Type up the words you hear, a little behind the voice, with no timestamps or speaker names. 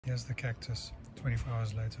Here's the cactus 24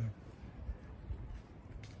 hours later.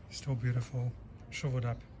 Still beautiful, shriveled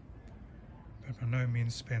up, but by no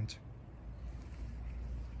means spent.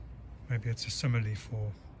 Maybe it's a simile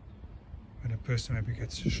for when a person maybe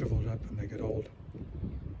gets shriveled up and they get old,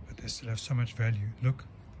 but they still have so much value. Look,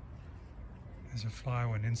 there's a fly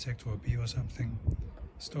or an insect or a bee or something,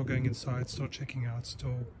 still going inside, still checking out,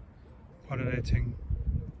 still pollinating.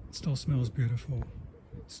 It still smells beautiful,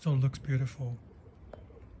 it still looks beautiful.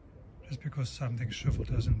 Just because something's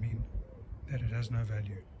shriveled doesn't mean that it has no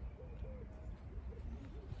value.